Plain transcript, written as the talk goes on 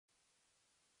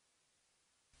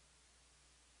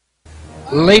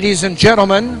Ladies and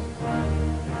gentlemen,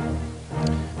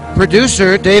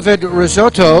 producer David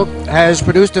Risotto has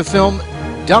produced a film,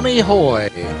 Dummy Hoy,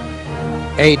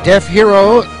 a deaf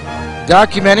hero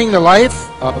documenting the life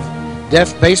of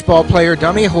deaf baseball player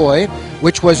Dummy Hoy,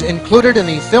 which was included in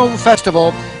the film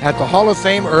festival at the Hall of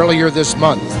Fame earlier this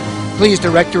month. Please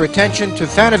direct your attention to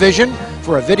Fanavision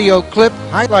for a video clip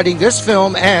highlighting this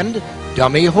film and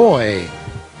Dummy Hoy.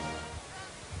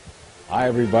 Hi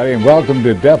everybody, and welcome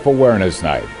to Deaf Awareness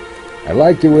Night. I'd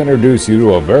like to introduce you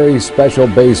to a very special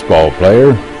baseball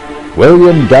player,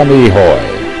 William Dummy Hoy.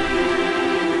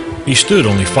 He stood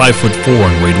only 5'4"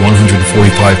 and weighed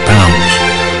 145 pounds,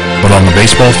 but on the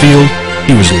baseball field,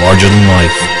 he was larger than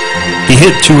life. He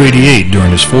hit .288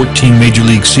 during his 14 major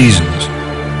league seasons,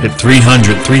 hit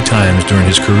 .300 3 times during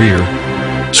his career,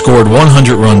 scored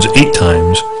 100 runs 8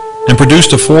 times, and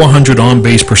produced a .400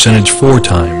 on-base percentage 4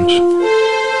 times.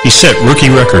 He set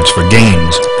rookie records for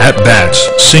gains, at-bats,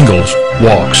 singles,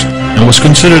 walks, and was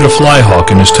considered a fly-hawk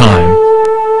in his time.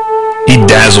 He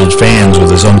dazzled fans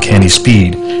with his uncanny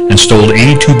speed and stole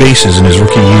 82 bases in his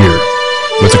rookie year,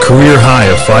 with a career high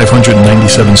of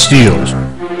 597 steals,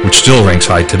 which still ranks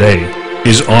high today.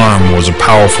 His arm was a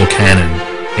powerful cannon.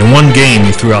 In one game,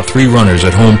 he threw out 3 runners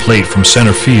at home plate from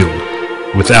center field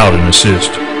without an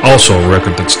assist, also a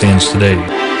record that stands today.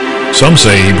 Some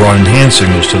say he brought in hand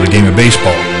signals to the game of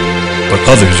baseball, but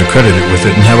others are credited with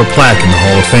it and have a plaque in the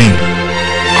Hall of Fame.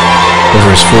 Over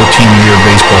his 14-year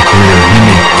baseball career, he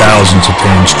made thousands of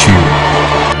fans cheer,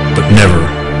 but never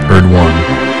heard one.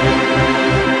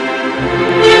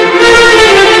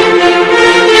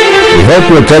 We hope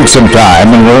you'll take some time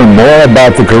and learn more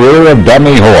about the career of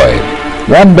Dummy Hoy.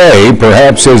 One day,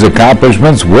 perhaps his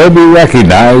accomplishments will be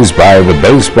recognized by the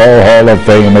Baseball Hall of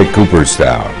Fame at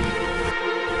Cooperstown.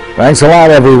 Thanks a lot,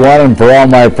 everyone, and for all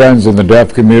my friends in the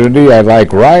deaf community, I'd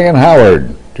like Ryan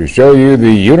Howard to show you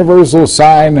the universal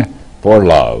sign for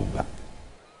love.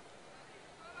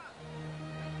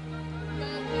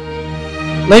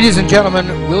 Ladies and gentlemen,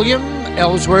 William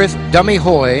Ellsworth Dummy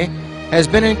Hoy has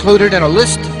been included in a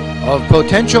list of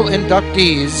potential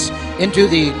inductees into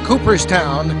the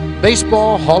Cooperstown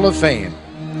Baseball Hall of Fame.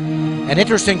 An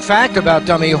interesting fact about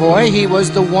Dummy Hoy, he was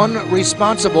the one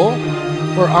responsible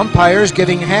for umpires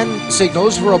giving hand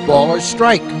signals for a ball or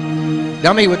strike.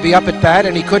 Dummy would be up at bat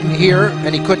and he couldn't hear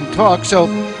and he couldn't talk, so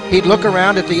he'd look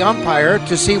around at the umpire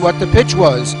to see what the pitch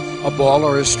was, a ball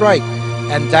or a strike.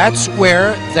 And that's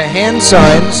where the hand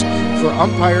signs for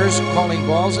umpires calling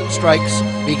balls and strikes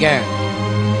began.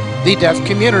 The deaf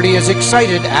community is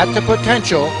excited at the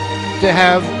potential to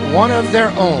have one of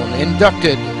their own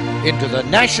inducted into the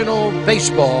National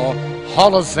Baseball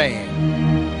Hall of Fame.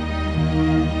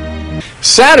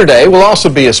 Saturday will also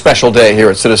be a special day here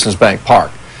at Citizens Bank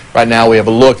Park. Right now we have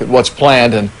a look at what's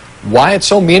planned and why it's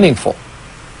so meaningful.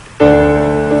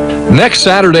 Next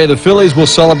Saturday, the Phillies will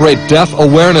celebrate Deaf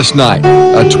Awareness Night,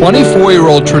 a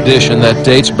 24-year-old tradition that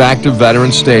dates back to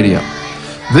Veterans Stadium.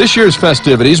 This year's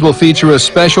festivities will feature a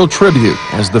special tribute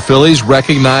as the Phillies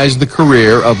recognize the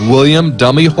career of William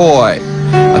Dummy Hoy,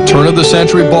 a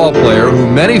turn-of-the-century ball player who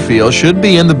many feel should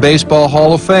be in the Baseball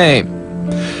Hall of Fame.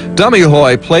 Dummy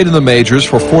Hoy played in the majors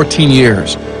for 14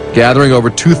 years, gathering over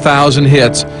 2,000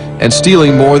 hits and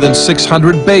stealing more than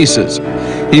 600 bases.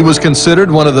 He was considered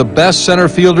one of the best center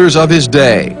fielders of his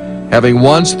day, having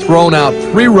once thrown out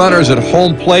 3 runners at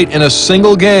home plate in a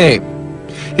single game.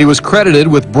 He was credited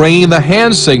with bringing the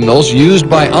hand signals used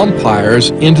by umpires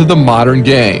into the modern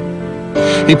game.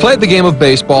 He played the game of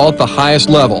baseball at the highest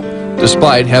level,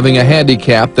 despite having a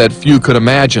handicap that few could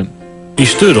imagine. He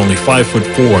stood only 5'4"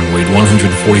 and weighed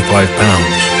 145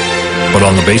 pounds, but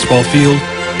on the baseball field,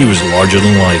 he was larger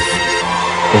than life.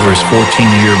 Over his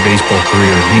 14-year baseball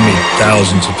career, he made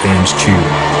thousands of fans cheer,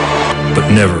 but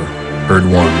never heard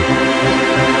one.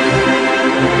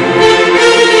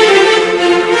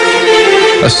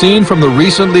 A scene from the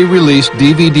recently released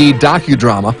DVD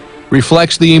docudrama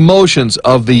reflects the emotions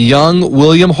of the young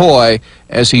William Hoy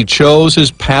as he chose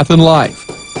his path in life.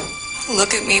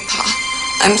 Look at me, Pa.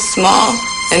 I'm small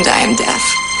and I am deaf.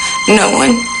 No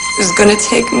one is going to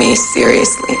take me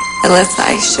seriously unless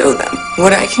I show them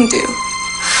what I can do.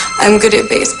 I'm good at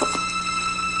baseball.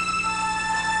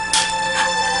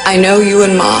 I know you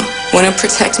and Ma want to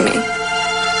protect me,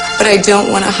 but I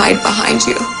don't want to hide behind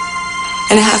you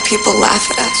and have people laugh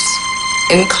at us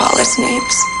and call us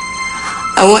names.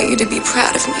 I want you to be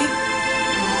proud of me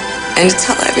and to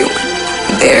tell everyone,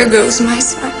 there goes my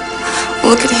son.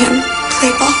 Look at him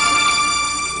play ball.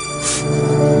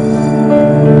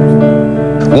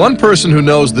 One person who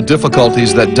knows the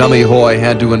difficulties that Dummy Hoy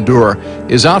had to endure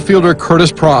is outfielder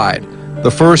Curtis Pride, the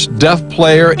first deaf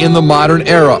player in the modern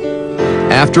era.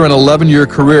 After an 11-year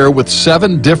career with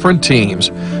 7 different teams,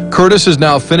 Curtis is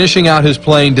now finishing out his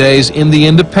playing days in the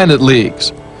independent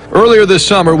leagues. Earlier this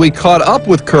summer, we caught up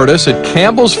with Curtis at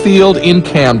Campbell's Field in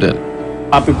Camden.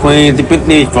 I've been playing the big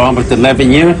league for almost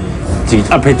 11 years,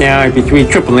 up and down between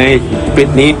AAA and big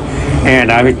league,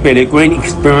 and it's been a great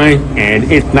experience,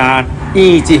 and it's not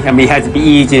easy. I mean, it has to be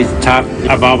easy. It's tough.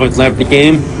 I've always loved the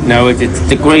game. You know, it's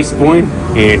a great sport,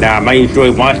 and I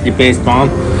enjoy watching baseball.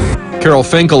 Carol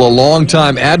Finkel, a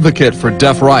longtime advocate for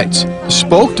deaf rights,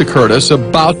 spoke to Curtis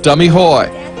about Dummy Hoy.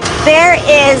 There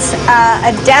is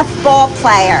a deaf ball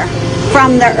player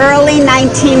from the early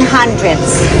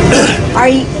 1900s.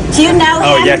 Do you know him?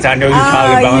 Oh, yes, I know who you're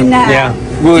talking about. You know. Yeah,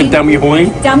 Willie Dummy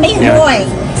Hoy. Dummy Hoy.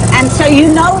 And so you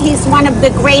know he's one of the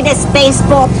greatest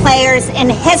baseball players in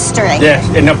history. Yes,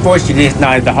 and unfortunately it's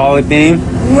not the Hall of Fame.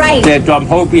 Right. So I'm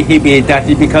hoping he'll be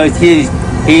inducted because he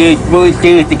really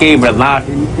changed the game in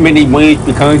many ways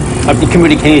because of the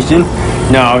communication.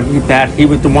 No, he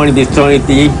was the one that started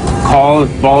the calls,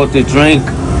 balls to drink.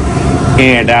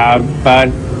 And but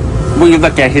when you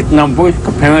look at his numbers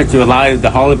compared to a lot of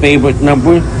the Hall of Famers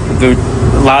numbers, a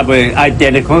lot of it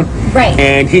identical. Right.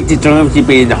 And he deserves to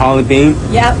be in the Hall of Fame.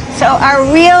 Yep. So our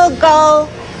real goal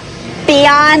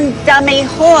beyond Dummy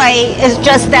Hoy is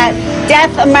just that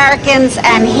deaf Americans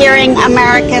and hearing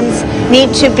Americans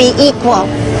need to be equal.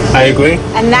 I agree.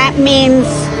 And that means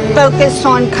focus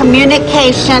on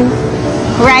communication,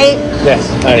 right? Yes,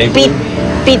 I agree.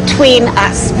 Between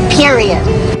us, period.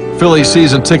 Phillies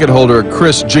season ticket holder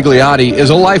Chris Gigliotti is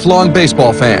a lifelong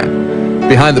baseball fan.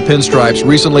 Behind the Pinstripes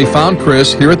recently found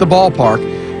Chris here at the ballpark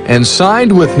and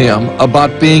signed with him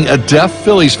about being a deaf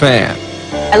Phillies fan.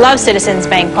 I love Citizens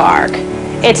Bank Park.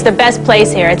 It's the best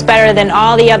place here. It's better than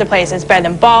all the other places. Better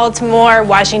than Baltimore,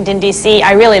 Washington, D.C.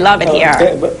 I really love it here.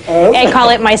 I call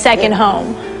it my second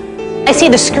home. I see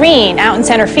the screen out in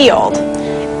center field,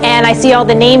 and I see all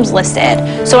the names listed.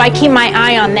 So I keep my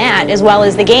eye on that as well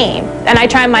as the game. And I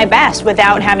try my best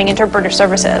without having interpreter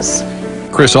services.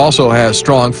 Chris also has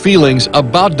strong feelings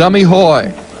about Dummy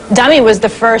Hoy. Dummy was the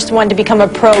first one to become a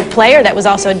pro player that was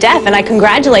also deaf, and I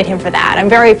congratulate him for that. I'm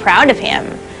very proud of him.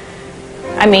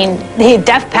 I mean, the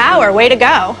deaf power, way to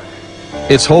go.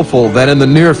 It's hopeful that in the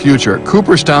near future,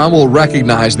 Cooperstown will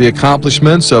recognize the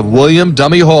accomplishments of William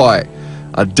Dummy Hoy,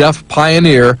 a deaf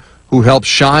pioneer who helped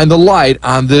shine the light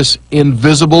on this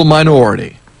invisible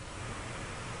minority.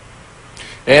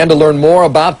 And to learn more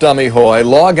about Dummy Hoy,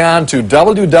 log on to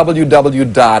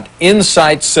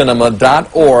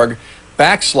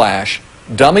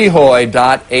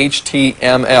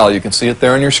www.insightcinema.org/dummyhoy.html. You can see it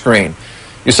there on your screen.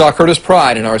 You saw Curtis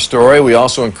Pride in our story. We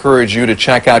also encourage you to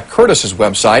check out Curtis's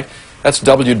website. That's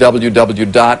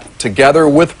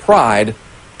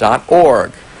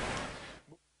www.togetherwithpride.org.